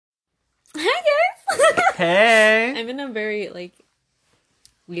Hey. I'm in a very, like,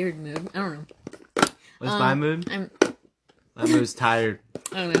 weird mood. I don't know. What's my mood? My mood's tired.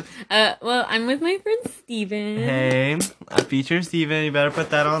 I don't know. Well, I'm with my friend Steven. Hey, I feature Steven. You better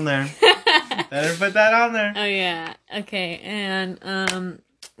put that on there. Oh, yeah. Okay, and,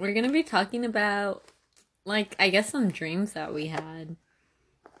 we're gonna be talking about, like, I guess some dreams that we had.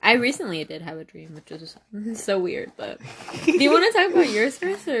 I recently did have a dream, which is so weird, but... Do you want to talk about yours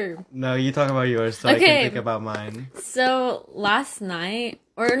first, or...? No, you talk about yours so I can think about mine. So, last night,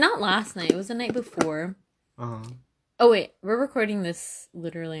 or not last night, it was the night before. Uh-huh. Oh, wait, we're recording this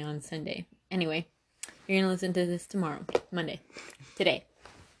literally on Sunday. Anyway, you're gonna listen to this tomorrow, Monday, today.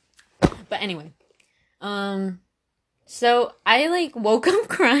 But anyway, so I, like, woke up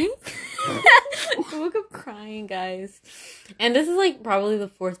crying. I woke up crying, guys. And this is, like, probably the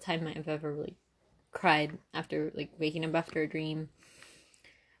fourth time I've ever, like, cried after, like, waking up after a dream.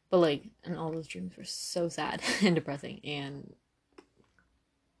 But, like, and all those dreams were so sad and depressing. And,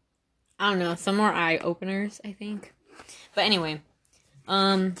 I don't know, some more eye-openers, I think. But anyway,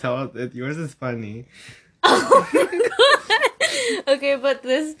 Tell us, yours is funny. Oh my god! Okay, but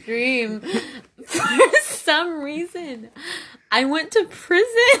this dream, for some reason, I went to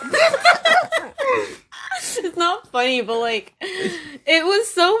prison. It's not funny, but, like, it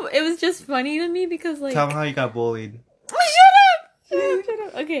was just funny to me because, like... Tell them how you got bullied. Shut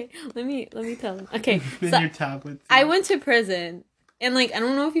up! Okay, let me tell them. Okay, so your tablet. I went to prison. And, like, I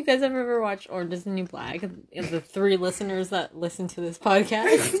don't know if you guys have ever watched Orange is the New Black, the 3 listeners that listen to this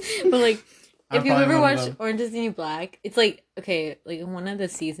podcast. But, like, if you've ever watched Orange is the New Black, it's, like, okay, like, in one of the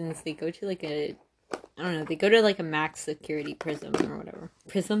seasons, they go to, like, I don't know, they go to, like, a max security prison or whatever.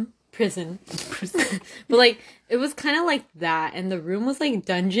 Prison. But, like, it was kind of like that, and the room was, like,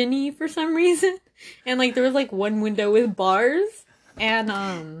 dungeony for some reason. And, like, there was, like, one window with bars, and,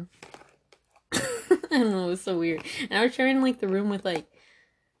 I don't know, it was so weird. And I was sharing, like, the room with, like,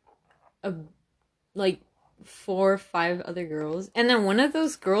 4 or 5 other girls. And then one of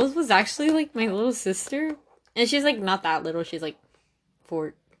those girls was actually, like, my little sister. And she's, like, not that little. She's, like,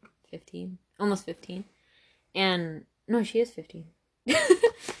 15. Almost 15. And, no, she is 15.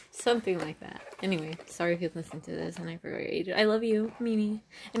 Something like that. Anyway, sorry if you listen to this and I forgot your age. I love you, Mimi.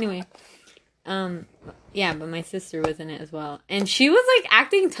 Anyway. Yeah, but my sister was in it as well. And she was, like,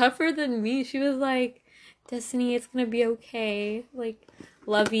 acting tougher than me. She was like, Destiny, it's gonna be okay. Like,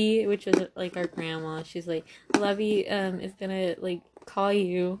 Lovey, which was, like, our grandma, she's like, Lovey, is gonna, like, call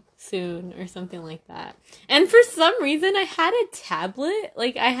you soon or something like that. And for some reason, I had a tablet.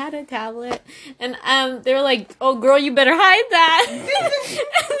 Like, and, they were like, oh, girl, you better hide that.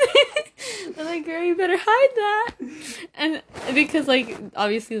 They're like, girl, you better hide that. And because, like,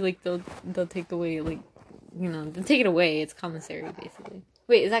 obviously, like, they'll take away, like, you know, they'll take it away. It's commissary, basically.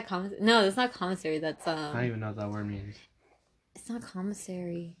 Wait, is that commissary? No, that's not commissary. That's, I don't even know what that word means. It's not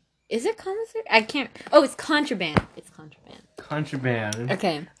commissary. Is it commissary? I can't... Oh, it's contraband. It's contraband. Contraband.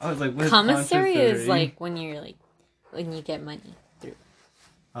 Okay. I was like, what's commissary is, like, when you're, like, when you get money through.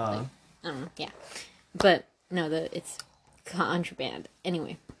 Like, I don't know, yeah. But, no, it's contraband.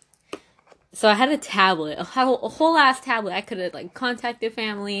 Anyway. So I had a tablet, a whole ass tablet. I could have, like, contacted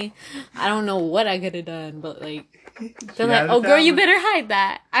family. I don't know what I could have done, but, like, they're like, oh, girl, you better hide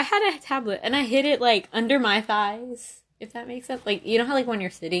that. I had a tablet, and I hid it, like, under my thighs, if that makes sense. Like, you know how, like, when you're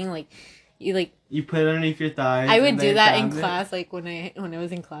sitting, like, you put it underneath your thighs. I would do that in class, like, when I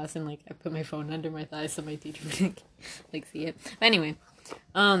was in class, and, like, I put my phone under my thighs so my teacher would, like, see it. But anyway,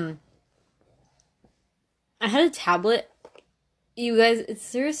 I had a tablet. You guys, it's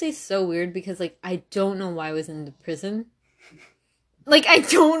seriously so weird because, like, I don't know why I was in the prison. Like, I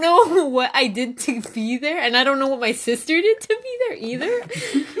don't know what I did to be there, and I don't know what my sister did to be there either.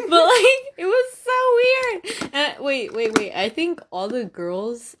 But, like, it was so weird. Wait. I think all the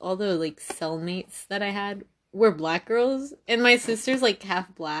girls, all the, like, cellmates that I had were black girls, and my sister's, like,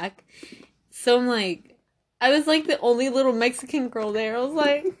 half black. So I'm, like, I was, like, the only little Mexican girl there. I was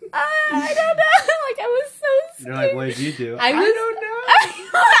like, I don't know. Like, I was so scared. You're like, what did you do? I don't know.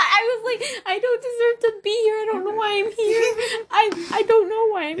 I was like, I don't deserve to be here. I don't know why I'm here. I don't know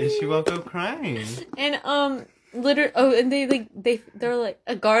why I'm here. And she woke up crying. And, and they're like,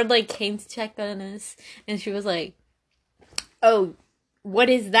 a guard, like, came to check on us. And she was like, oh, what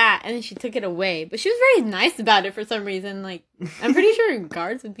is that? And then she took it away. But she was very nice about it for some reason. Like, I'm pretty sure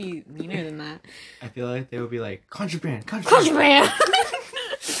guards would be meaner than that. I feel like they would be like, contraband.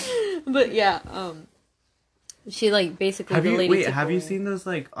 But yeah, she, like, basically have you seen those,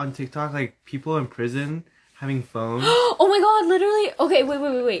 like, on TikTok, like, people in prison having phones? Oh my god, literally. Okay,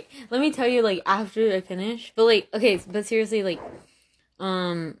 wait. Let me tell you, like, after I finish. But, like, okay, but seriously, like,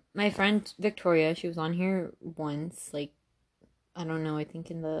 my friend Victoria, she was on here once, like, I don't know, I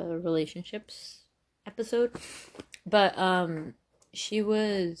think in the relationships episode. But she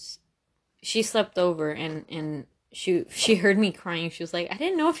slept over, and she heard me crying. She was like, I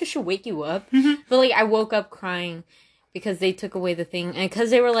didn't know if I should wake you up. But like I woke up crying because they took away the thing, and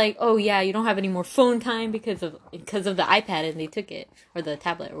because they were like, oh yeah, you don't have any more phone time because of the iPad, and they took it, or the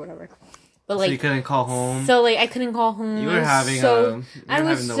tablet or whatever. But like, so you couldn't call home. So like I couldn't call home. You were having I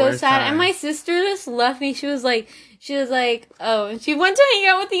was so sad, time. and my sister just left me. She was like, oh, and she went to hang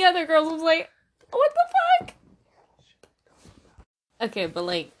out with the other girls. I was like, what the fuck? Okay, but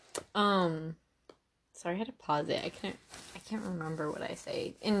like, sorry, I had to pause it. I can't remember what I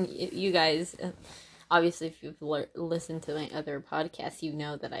say. And you guys, obviously, if you've listened to my other podcasts, you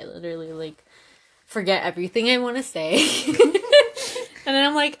know that I literally like forget everything I want to say. And then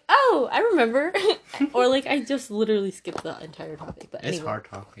I'm like, oh, I remember. Or like, I just literally skipped the entire topic. But anyway, it's hard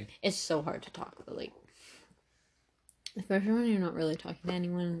talking. It's so hard to talk, but like, especially when you're not really talking to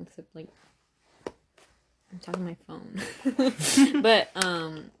anyone except like, I'm talking to my phone. But,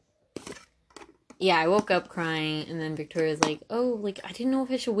 yeah, I woke up crying, and then Victoria's like, oh, like, I didn't know if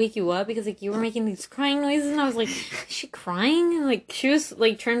I should wake you up, because, like, you were making these crying noises, and I was like, is she crying? And, like, she was,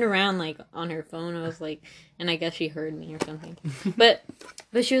 like, turned around, like, on her phone. I was like, and I guess she heard me or something. But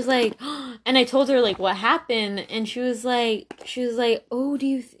she was like, oh, and I told her, like, what happened, and she was like, oh, do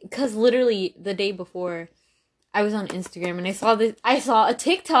you, because literally the day before, I was on Instagram, and I saw a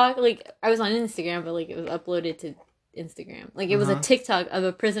TikTok, like, I was on Instagram, but, like, it was uploaded to Instagram. Like, it was a TikTok of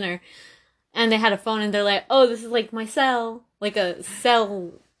a prisoner, and they had a phone, and they're like, oh, this is, like, my cell. Like, a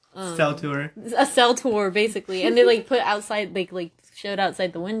cell... cell tour. A cell tour, basically. And they, like, put outside, like, showed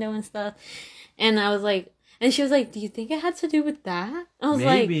outside the window and stuff. And I was like... And she was like, do you think it had to do with that? I was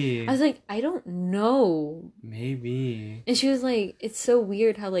Maybe. like, I don't know. Maybe. And she was like, it's so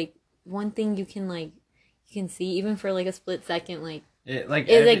weird how, like, one thing you can, like... You can see, even for, like, a split second, like... It's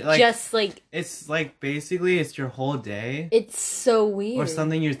like basically it's your whole day. It's so weird. Or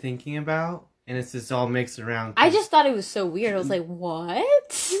something you're thinking about, and it's just all mixed around. I just thought it was so weird. I was like,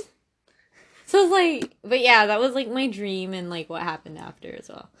 what? So I was like, but yeah, that was like my dream, and like what happened after as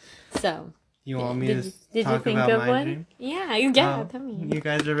well. So you want me to talk about my dream? Yeah, tell me. You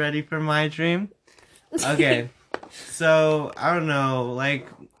guys are ready for my dream? Okay. So I don't know, like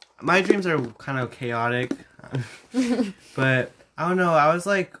my dreams are kind of chaotic, but I don't know, I was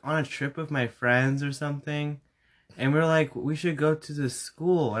like on a trip with my friends or something, and we were like, we should go to the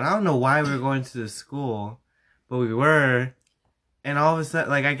school, and I don't know why we were going to the school, but we were, and all of a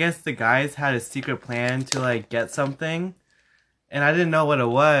sudden, like, I guess the guys had a secret plan to, like, get something, and I didn't know what it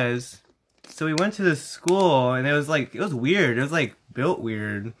was, so we went to the school, and it was weird, it was, like, built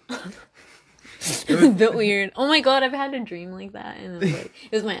weird. It was built weird. Oh my god, I've had a dream like that, and it was, like,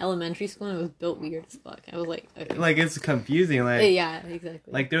 it was my elementary school, and it was built weird as fuck. I was like, okay. Like, it's confusing, like... Yeah,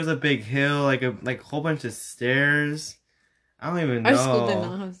 exactly. Like, there was a big hill, like a whole bunch of stairs. I don't even know. Our school did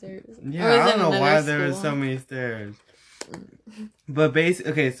not have stairs. Yeah, I don't know why there was so many stairs. But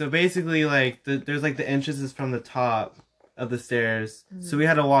basically, like, there's, like, the entrances from the top of the stairs. Mm-hmm. So we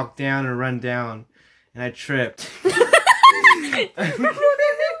had to walk down and run down. And I tripped.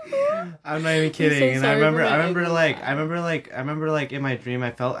 I'm not even kidding. So and I remember like in my dream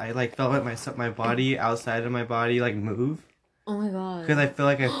I felt like my body outside of my body like move. Oh my god. Because I feel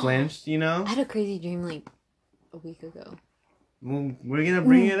like I flinched, you know? I had a crazy dream like a week ago. Well, we're gonna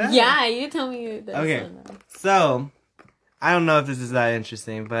bring it up. Yeah, you tell me this. Okay. So I don't know if this is that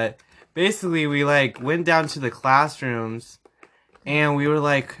interesting, but basically we like went down to the classrooms and we were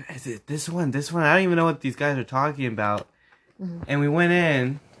like, is it this one? I don't even know what these guys are talking about. Mm-hmm. And we went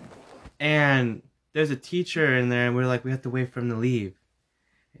in, and there's a teacher in there, and we're like, we have to wait for him to leave.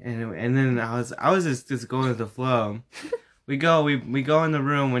 And then I was just going with the flow. we go in the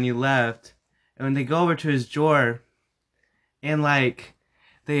room when he left, and when they go over to his drawer, and like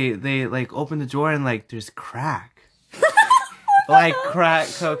they like open the drawer and like there's crack, like crack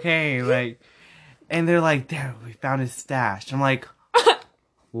cocaine, like, and they're like, there, we found his stash. I'm like,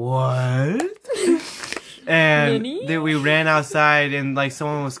 what? And then we ran outside, and like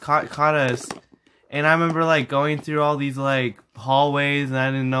someone was caught us, and I remember like going through all these like hallways, and I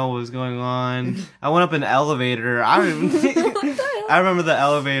didn't know what was going on. I went up an elevator. I remember the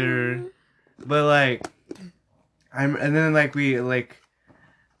elevator, but like and then like we like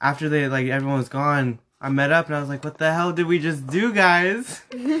after they like everyone was gone, I met up and I was like, what the hell did we just do, guys?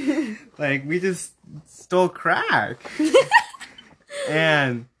 Like, we just stole crack.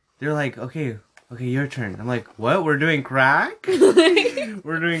 And they're like, okay, your turn. I'm like, what? We're doing crack?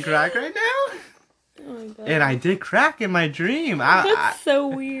 We're doing crack right now? Oh my god. And I did crack in my dream. That's so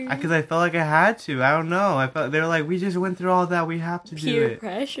weird. Because I felt like I had to. I don't know. I felt they were like, we just went through all that. We have to do Peer it.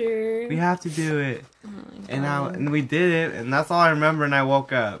 pressure. We have to do it. Oh my And god. and we did it. And that's all I remember. And I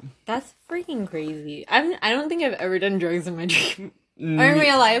woke up. That's freaking crazy. I don't think I've ever done drugs in my dream. Or in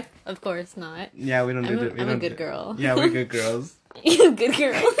real life, of course not. Yeah, we don't do it. I'm a good girl. Yeah, we're good girls. Good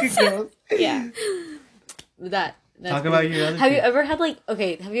girls. Good girls. Yeah. That's Talk about your other. Have you ever had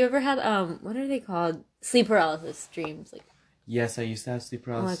have you ever had what are they called? Sleep paralysis dreams? Like, yes, I used to have sleep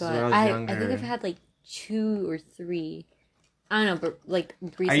oh my paralysis god. when I was younger. I think I've had like 2 or 3. I don't know, but like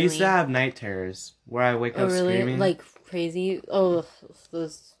recently. I used to have night terrors where I wake up screaming. Like crazy. Oh,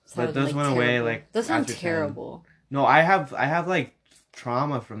 those sound but those went terrible. away like those sound after 10. terrible. No, I have like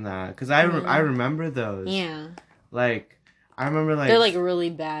trauma from that because I remember those. Yeah. Like I remember like they're like really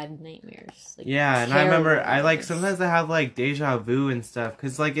bad nightmares. Like, yeah, and I remember terrible I like nightmares. sometimes I have like deja vu and stuff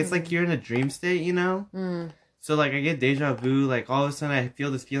because like it's like you're in a dream state, you know. Mm. So like I get deja vu, like all of a sudden I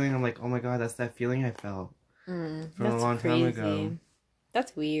feel this feeling. I'm like, oh my god, that's that feeling I felt from a long time ago.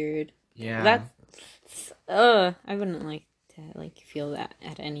 That's weird. Yeah. That's I wouldn't like to like feel that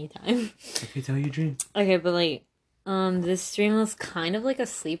at any time. Okay, tell your dream. Okay, but like this dream was kind of like a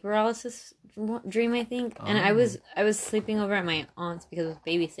sleep paralysis dream, I think. And I was sleeping over at my aunt's because I was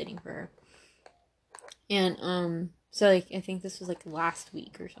babysitting for her. And so like I think this was like last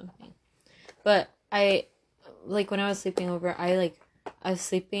week or something. But I like when I was sleeping over, I was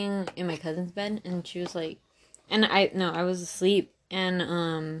sleeping in my cousin's bed and she was like and I was asleep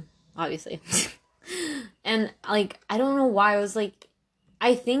and obviously and like I don't know why I was like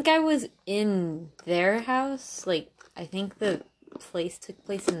I think I was in their house. Like I think the place took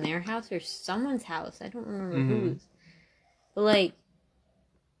place in their house or someone's house. I don't remember whose. But like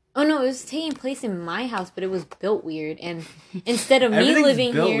oh no, it was taking place in my house, but it was built weird. And instead of me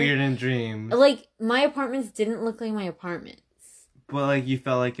living built here, weird in dreams. like my apartments didn't look like my apartments. But like you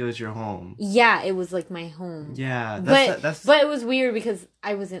felt like it was your home. Yeah, it was like my home. Yeah, but it was weird because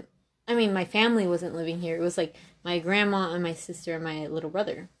my family wasn't living here. It was like my grandma and my sister and my little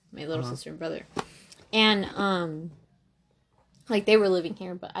brother, my little sister and brother, and like they were living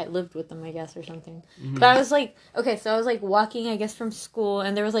here, but I lived with them, I guess, or something. But I was like, okay, so I was like walking, I guess, from school,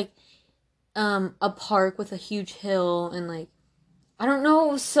 and there was like a park with a huge hill, and like I don't know,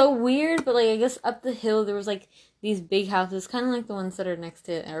 it was so weird, but like I guess up the hill there was like these big houses, kind of like the ones that are next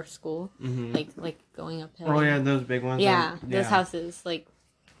to our school, like going uphill. Oh yeah, those big ones. Yeah, those houses, like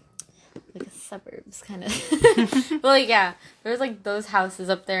a suburbs kind of. But like yeah, there was like those houses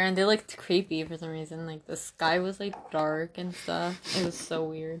up there, and they looked creepy for some reason. Like the sky was like dark and stuff. It was so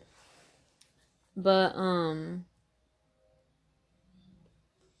weird. But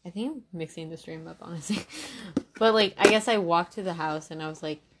I think I'm mixing the stream up, honestly. But like I guess I walked to the house and I was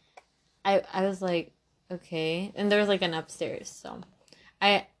like, I was like, okay, and there was like an upstairs, so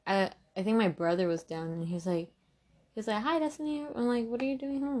I think my brother was down and he was like, hi, Destiny. I'm like, what are you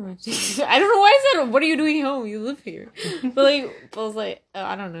doing home? I don't know why I said, what are you doing home? You live here. But like, I was like, oh,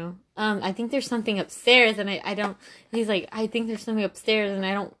 I don't know. I think there's something upstairs and I don't, he's like, I think there's something upstairs and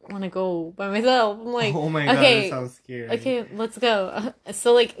I don't want to go by myself. I'm like, oh my god, okay, that sounds scary. Okay, let's go.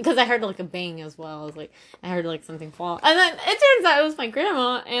 So like, because I heard like a bang as well. I was like, I heard like something fall. And then it turns out it was my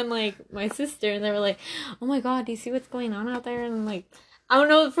grandma and like my sister and they were like, oh my god, do you see what's going on out there? And like, I don't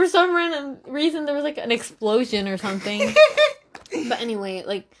know, for some random reason there was like an explosion or something. But anyway,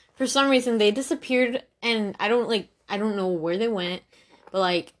 like for some reason they disappeared and I don't know where they went. But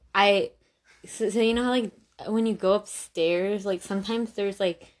like so you know how like when you go upstairs, like sometimes there's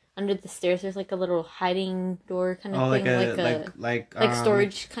like under the stairs there's like a little hiding door kind of thing, like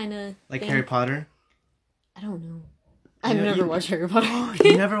storage kind of like thing. Harry Potter. I don't know. I've never watched Harry Potter.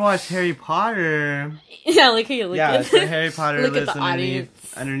 You never watched Harry Potter? Yeah, like how you look at so Harry Potter look lives at the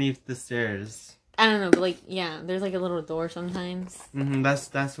underneath the stairs. I don't know, but like yeah, there's like a little door sometimes.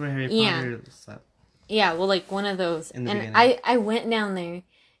 That's where Harry Potter slept. Yeah, well, like one of those. And beginning. I went down there.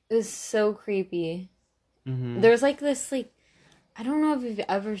 It was so creepy. There was like this like I don't know if you've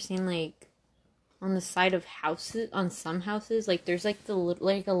ever seen like on the side of houses, on some houses, like there's like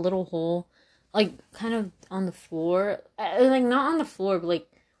like a little hole, like kind of on the floor, like not on the floor, but like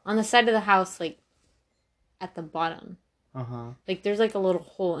on the side of the house, like at the bottom. Like there's like a little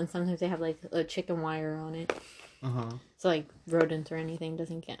hole, and sometimes they have like a chicken wire on it. So like rodents or anything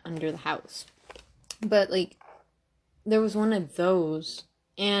doesn't get under the house. But like there was one of those,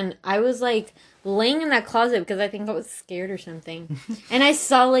 and I was like laying in that closet because I think I was scared or something. And I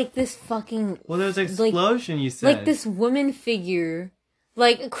saw like this fucking well, there was an explosion. You said like this woman figure.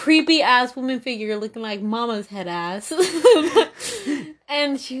 Like a creepy ass woman figure looking like mama's head ass.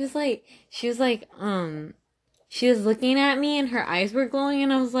 And she was like, she was looking at me and her eyes were glowing,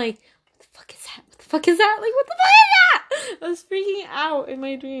 and I was like, what the fuck is that? What the fuck is that? Like, what the fuck is that? I was freaking out in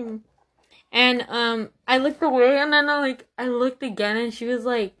my dream. And I looked away, and then I looked again, and she was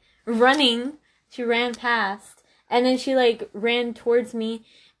like running. She ran past, and then she like ran towards me,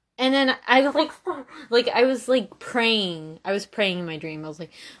 and then I was like I was like praying. I was praying in my dream. I was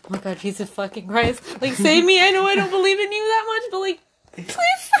like, oh my God, Jesus fucking Christ, like save me. I know I don't believe in you that much, but like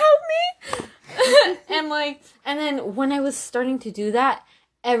please help me. And then when I was starting to do that,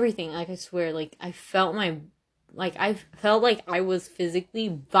 everything, like I swear, like I felt like I was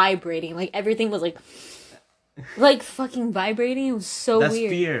physically vibrating. Like everything was like fucking vibrating. It was so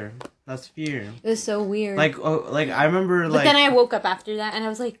weird. That's fear. It was so weird. Like, I remember, but then I woke up after that, and I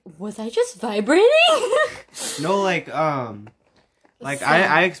was like, was I just vibrating? No,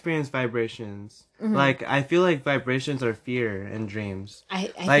 I experience vibrations. Mm-hmm. Like, I feel like vibrations are fear in dreams. I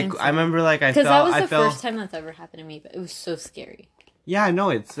think so. I remember, like, I felt... Because that was the first time that's ever happened to me, but it was so scary. Yeah, I know.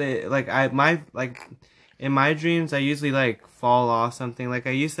 It's, in my dreams, I usually, like, fall off something. Like,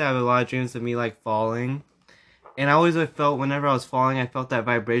 I used to have a lot of dreams of me, like, falling. And I always felt, whenever I was falling, I felt that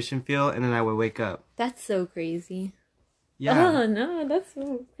vibration feel, and then I would wake up. That's so crazy. Yeah. Oh, no, that's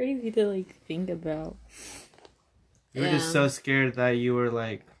so crazy to, like, think about. You were just so scared that you were,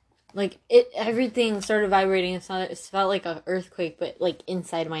 like... Like, everything started vibrating. It felt like an earthquake, but, like,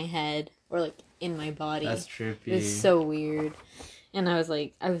 inside my head, or, like, in my body. That's trippy. It was so weird. And I was,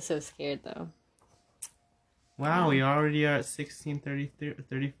 like, I was so scared, though. Wow, we already are at 16,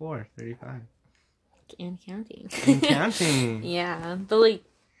 34, 35. And counting. And counting. Yeah, but like,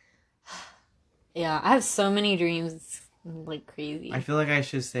 yeah, I have so many dreams. It's like crazy. I feel like I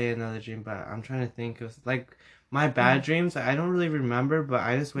should say another dream, but I'm trying to think of like my bad dreams. I don't really remember, but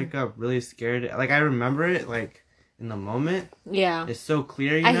I just wake up really scared. Like I remember it like in the moment. Yeah, it's so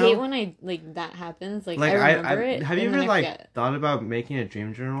clear. I hate when that happens. Like I remember it. Have you ever thought about making a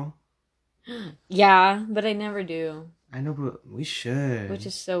dream journal? Yeah, but I never do. I know, but we should. Which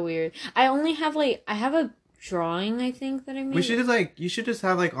is so weird. I only have I have a drawing, I think, that I made. We should you should just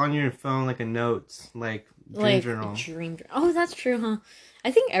have on your phone a notes, dream journal. Oh, that's true, huh?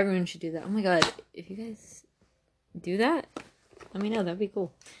 I think everyone should do that. Oh my God, if you guys do that, let me know. That'd be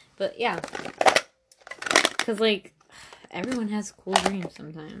cool. But yeah, because everyone has cool dreams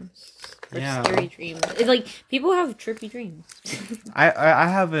sometimes. Or scary dreams. It's people have trippy dreams. I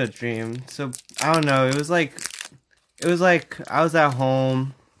have a dream. So I don't know. It was like I was at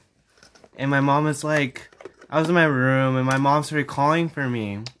home, and my mom was I was in my room, and my mom started calling for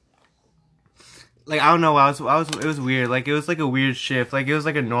me. I don't know. It was weird. It was a weird shift. It was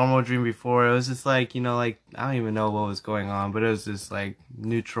a normal dream before. It was just I don't even know what was going on, but it was just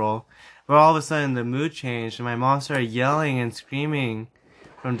neutral. But all of a sudden the mood changed, and my mom started yelling and screaming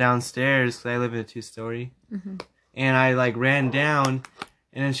from downstairs, because I live in a 2-story. Mm-hmm. And I ran down,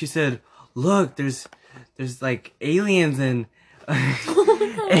 and then she said, "Look, there's aliens and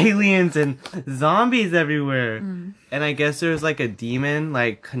aliens and zombies everywhere." Mm. And I guess there's a demon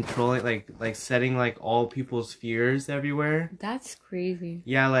controlling setting all people's fears everywhere. That's crazy.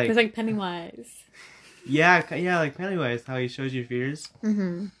 Yeah, it's Pennywise. Yeah, Pennywise, how he shows you fears.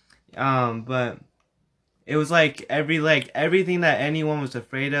 Mm-hmm. But it was everything that anyone was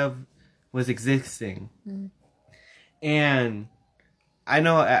afraid of was existing. Mm. And I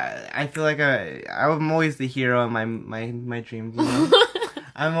know, I feel I'm always the hero in my dreams, you know?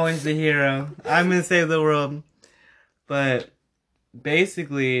 I'm always the hero. I'm gonna save the world. But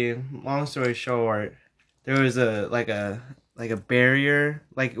basically, long story short, there was a barrier.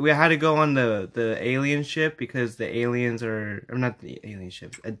 We had to go on the alien ship, because the aliens or not the alien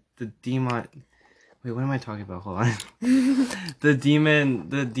ship, the demon... Wait, what am I talking about? Hold on. The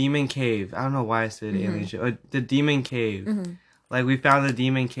demon cave. I don't know why I said alien ship. The demon cave. Mm-hmm. We found the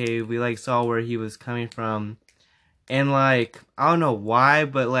demon cave. We saw where he was coming from, and I don't know why,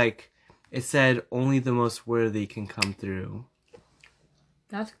 but it said only the most worthy can come through.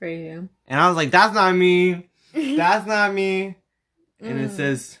 That's crazy. And I was like, that's not me. That's not me. And it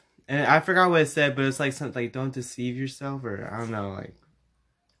says, and I forgot what it said, but it's something don't deceive yourself, or I don't know,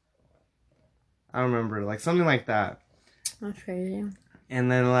 I don't remember, something like that. That's crazy. And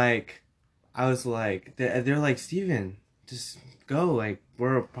then I was they're like, "Steven, just go,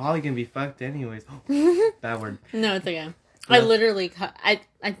 we're probably gonna be fucked anyways." Bad word. No, it's okay. I literally cut.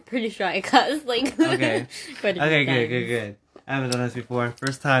 I'm pretty sure I cussed Okay. Okay, good. I haven't done this before.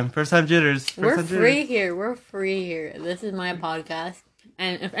 First time jitters. We're free here. We're free here. This is my podcast,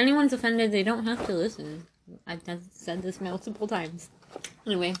 and if anyone's offended, they don't have to listen. I've said this multiple times.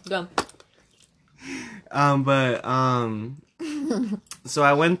 Anyway, go. So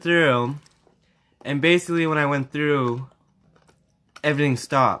I went through, and basically when I went through, everything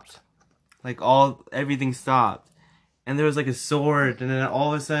stopped. Like everything stopped. And there was like a sword, and then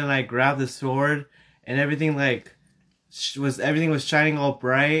all of a sudden I grabbed the sword, and everything like everything was shining all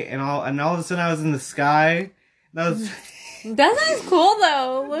bright, and all of a sudden I was in the sky. That was That sounds cool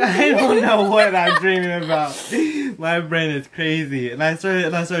though. I don't know what I'm dreaming about. My brain is crazy, and I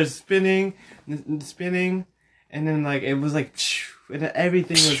started spinning, and then like it was like, and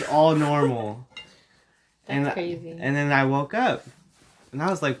everything was all normal. That's crazy. And then I woke up, and I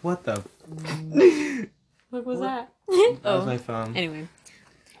was like, "What the?" What was that? That was my phone. Anyway.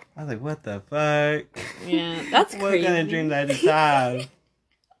 I was like, what the fuck? Yeah, that's what crazy. What kind of dream did I just have?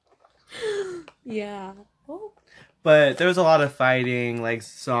 Yeah. Oh. But there was a lot of fighting, like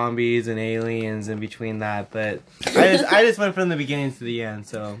zombies and aliens in between that. But I just went from the beginning to the end,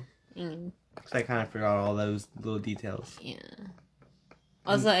 so I kind of forgot all those little details. Yeah.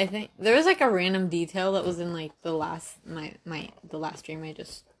 Also, I think there was like a random detail that was in like the last the last dream I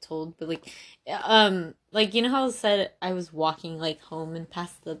just told, but like you know how I said I was walking like home and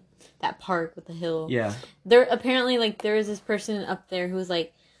past that park with the hill. Yeah. There apparently like there was this person up there who was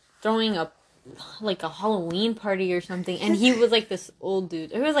like throwing a Halloween party or something, and he was like this old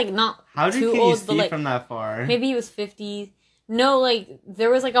dude. He was like not too old, see but like from that far? Maybe he was 50. No, like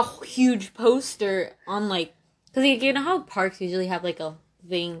there was like a huge poster on like because you know how parks usually have like a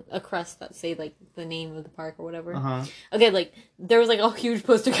crest that say like the name of the park or whatever. Okay, like there was like a huge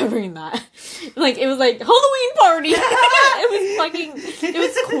poster covering that. Like it was like Halloween party.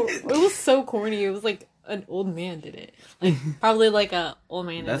 It was so corny. It was like an old man did it. Like probably like a old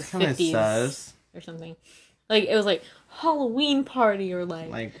man in his 50s or something. Like it was like Halloween party or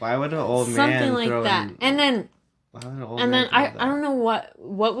like why would an old man something like that. And then I don't know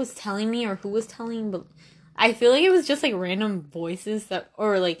what was telling me or who was telling, but I feel like it was just like random voices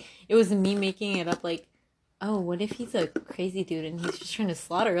or like it was me making it up. Like, oh, what if he's a crazy dude and he's just trying to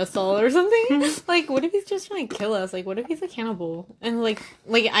slaughter us all or something? Like, what if he's just trying to kill us? Like, what if he's a cannibal? And like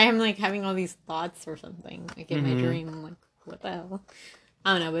I am like having all these thoughts or something like in my dream. I'm like, what the hell?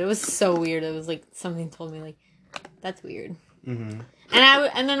 I don't know, but it was so weird. It was like something told me like that's weird. And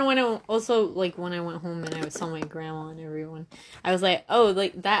then when I went home and I saw my grandma and everyone, I was like, oh,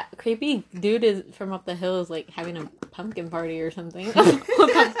 like that creepy dude is from up the hill is like having a pumpkin party or something. A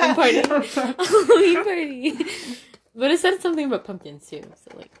pumpkin party, Halloween party. But it said something about pumpkins too,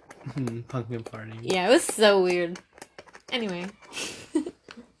 so like pumpkin party. Yeah, it was so weird. Anyway.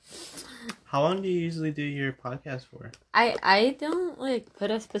 How long do you usually do your podcast for? I don't like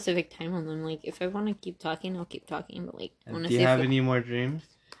put a specific time on them. Like if I want to keep talking, I'll keep talking. But like, do you have any more dreams?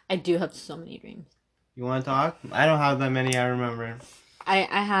 I do have so many dreams. You want to talk? I don't have that many. I remember. I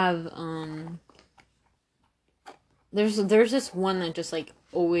have There's this one that just like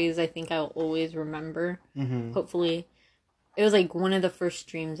always I think I'll always remember. Hopefully, it was like one of the first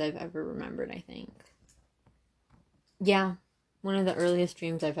dreams I've ever remembered. I think. Yeah, one of the earliest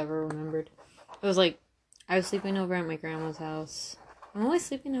dreams I've ever remembered. It was like, I was sleeping over at my grandma's house. I'm always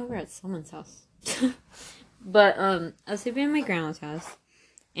sleeping over at someone's house. But, I was sleeping at my grandma's house.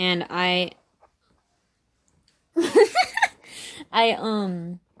 And I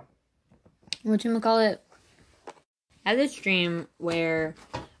whatchamacallit, I had this dream where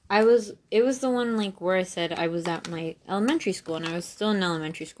it was the one, like, where I said I was at my elementary school. And I was still in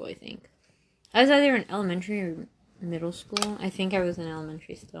elementary school, I think. I was either in elementary or middle school. I think I was in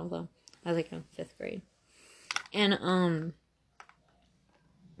elementary still, though. I was like in 5th grade. And,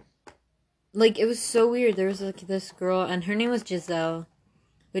 like, it was so weird. There was, like, this girl, and her name was Giselle.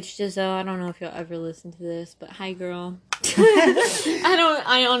 Which, Giselle, I don't know if you'll ever listen to this, but hi, girl.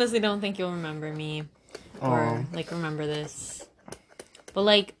 I honestly don't think you'll remember me. Or, like, remember this. But,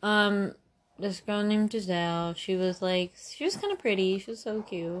 like, this girl named Giselle, she was kind of pretty. She was so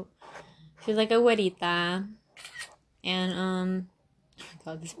cute. She was, like, a güerita. And, oh my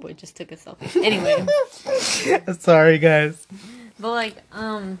god, this boy just took a selfie. Anyway. Sorry, guys. But, like,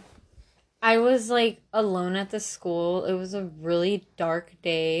 I was, like, alone at the school. It was a really dark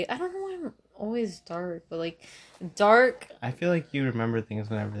day. I don't know why I'm always dark, but, like, dark. I feel like you remember things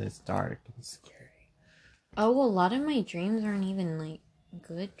whenever it's dark and scary. Oh, a lot of my dreams aren't even, like,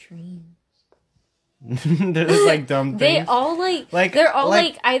 good dreams. They're just, like, dumb things. They're all,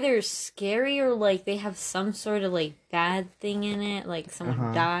 like, either scary or, like, they have some sort of, like, bad thing in it. Like,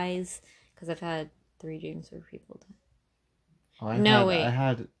 someone dies. Because I've had 3 dreams where people die. Oh, I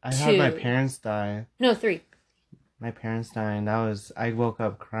had my parents die. No, 3. My parents died. I woke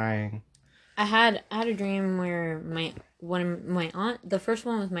up crying. I had a dream where my aunt. The first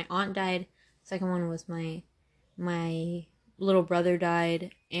one was my aunt died. The second one was my little brother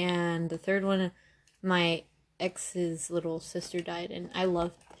died, and the third one, my ex's little sister died, and I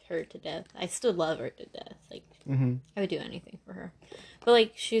loved her to death. I still love her to death. Like, I would do anything for her. But,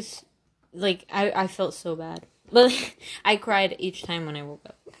 like, she's, like, I felt so bad. But I cried each time when I woke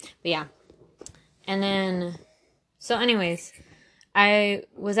up. But, yeah. And then, so anyways, I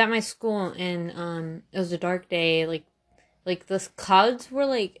was at my school, and, it was a dark day, like, the clouds were,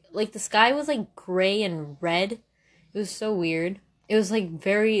 like, the sky was, like, gray and red. It was so weird. It was, like,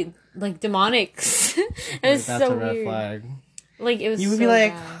 very, like, demonic. It was That's so a red weird. flag. Like, it was You would so be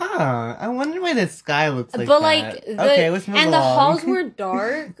like, bad. I wonder why the sky looks like But, that. like, Okay, let's move and along. the halls were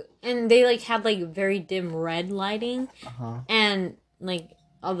dark, and they, like, had, like, very dim red lighting. And, like,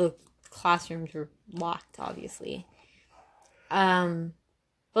 all the classrooms were locked, obviously. But,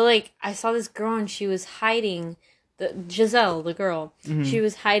 like, I saw this girl, and she was hiding. Giselle, the girl, she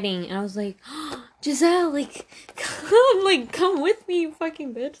was hiding, and I was like, oh, Giselle, like, come with me, you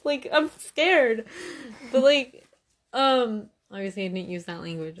fucking bitch. Like, I'm scared. But, like, obviously I didn't use that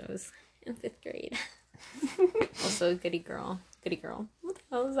language. I was in 5th grade. Also, goody girl. What the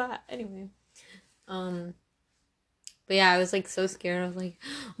hell is that? Anyway. But yeah, I was, like, so scared. I was like,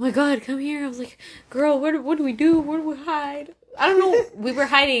 oh my god, come here. I was like, girl, what do we do? Where do we hide? I don't know. We were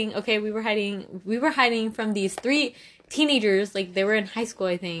hiding. Okay, we were hiding from these 3 teenagers. Like, they were in high school,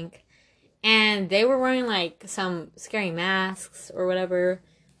 I think. And they were wearing, like, some scary masks or whatever.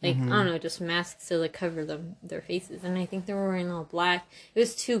 Like, I don't know, just masks to, like, cover their faces. And I think they were wearing all black. It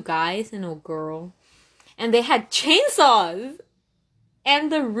was 2 guys and a girl. And they had chainsaws. And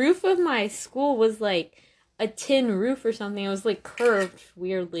the roof of my school was, like, a tin roof or something. It was, like, curved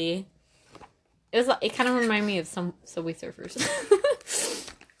weirdly. It kind of reminded me of some Subway Surfers.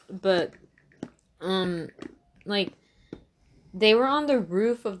 But, like, they were on the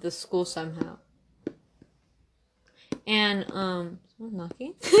roof of the school somehow. And, someone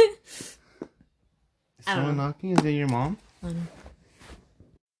knocking? Someone knocking? Is it your mom?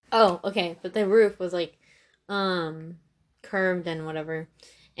 Oh, okay. But the roof was, like, curved and whatever.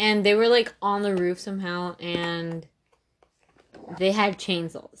 And they were, like, on the roof somehow, and they had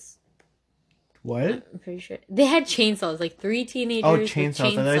chainsaws. What? I'm pretty sure. They had chainsaws, like 3 teenagers. Oh,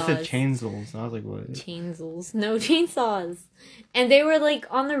 chainsaws. I thought I said chainsaws. I was like, what? Chainsaws. No, chainsaws. And they were, like,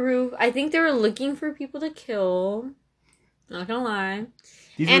 on the roof. I think they were looking for people to kill. Not gonna lie.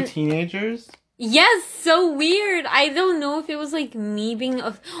 These were teenagers? Yes, so weird. I don't know if it was, like, me being...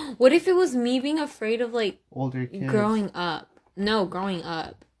 What if it was me being afraid of, like... older kids? Growing up. No, growing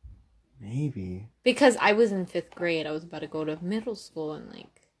up. Maybe. Because I was in 5th grade. I was about to go to middle school and, like...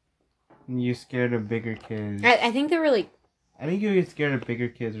 You scared of bigger kids. I think they were, like... I think you were scared of bigger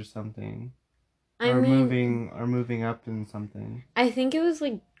kids or something. Moving up in something. I think it was,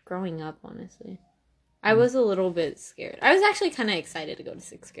 like, growing up, honestly. I was a little bit scared. I was actually kind of excited to go to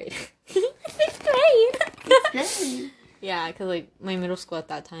 6th grade. 6th grade! Yeah, because, like, my middle school at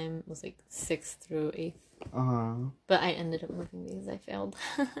that time was, like, 6th through 8th. But I ended up moving because I failed.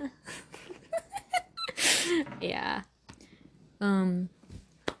 Yeah.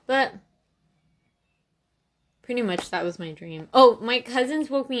 But pretty much that was my dream. Oh, my cousins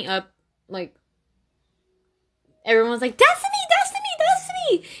woke me up, like, everyone was like, Destiny!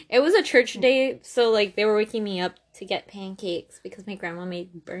 It was a church day, so, like, they were waking me up to get pancakes because my grandma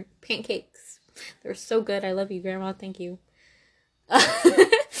made burnt pancakes. They were so good. I love you, Grandma. Thank you.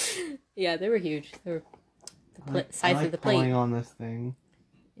 Yeah, they were huge. They were the size of the plate. Pulling on this thing.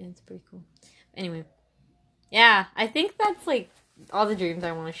 Yeah, it's pretty cool. Anyway. Yeah, I think that's, like, all the dreams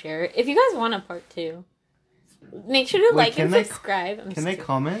I want to share. If you guys want a part 2, make sure to like and subscribe. Can they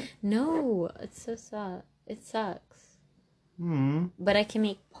comment? No, it's so sad. It sucks. But I can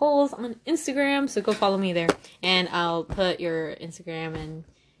make polls on Instagram, so go follow me there. And I'll put your Instagram and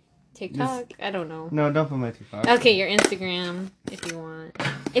TikTok. I don't know. No, don't put my TikTok. Okay, your Instagram, if you want.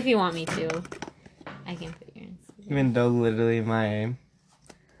 If you want me to. I can put your Instagram. Even though literally my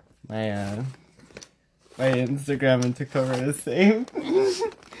Instagram and TikTok are the same.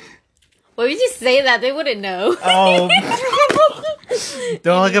 Why would you say that? They wouldn't know. Oh.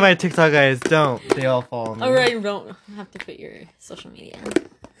 Don't look at my TikTok, guys. Don't. They all follow me. Alright, you don't have to put your social media.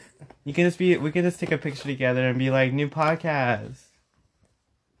 We can just take a picture together and be like, new podcast.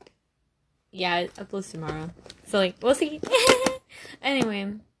 Yeah, it uploads tomorrow. So, like, we'll see.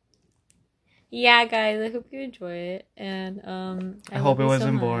 Anyway. Yeah, guys, I hope you enjoy it. And, I hope it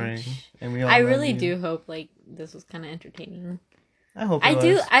wasn't boring. And I really do hope, like, this was kind of entertaining. I hope it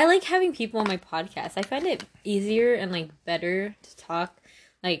was. I like having people on my podcast. I find it easier and, like, better to talk,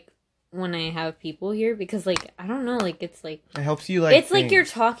 like, when I have people here because, like, I don't know, like, it's like it helps you like. It's like you're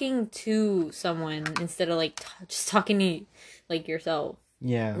talking to someone instead of like just talking to like yourself.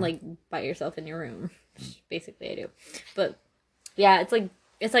 Yeah. Like by yourself in your room. Which basically I do. But yeah,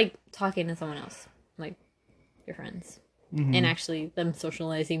 it's like talking to someone else, like your friends, and actually them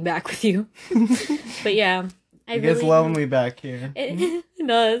socializing back with you. But yeah, it gets lonely back here. It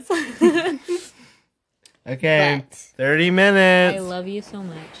does. Okay, but 30 minutes. I love you so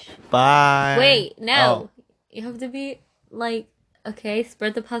much. Bye. Wait, no. You have to be like, okay,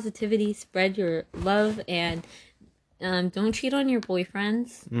 spread the positivity, spread your love, and don't cheat on your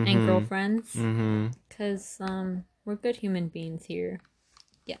boyfriends and girlfriends. Because we're good human beings here.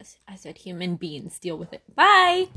 Yes, I said human beings. Deal with it. Bye!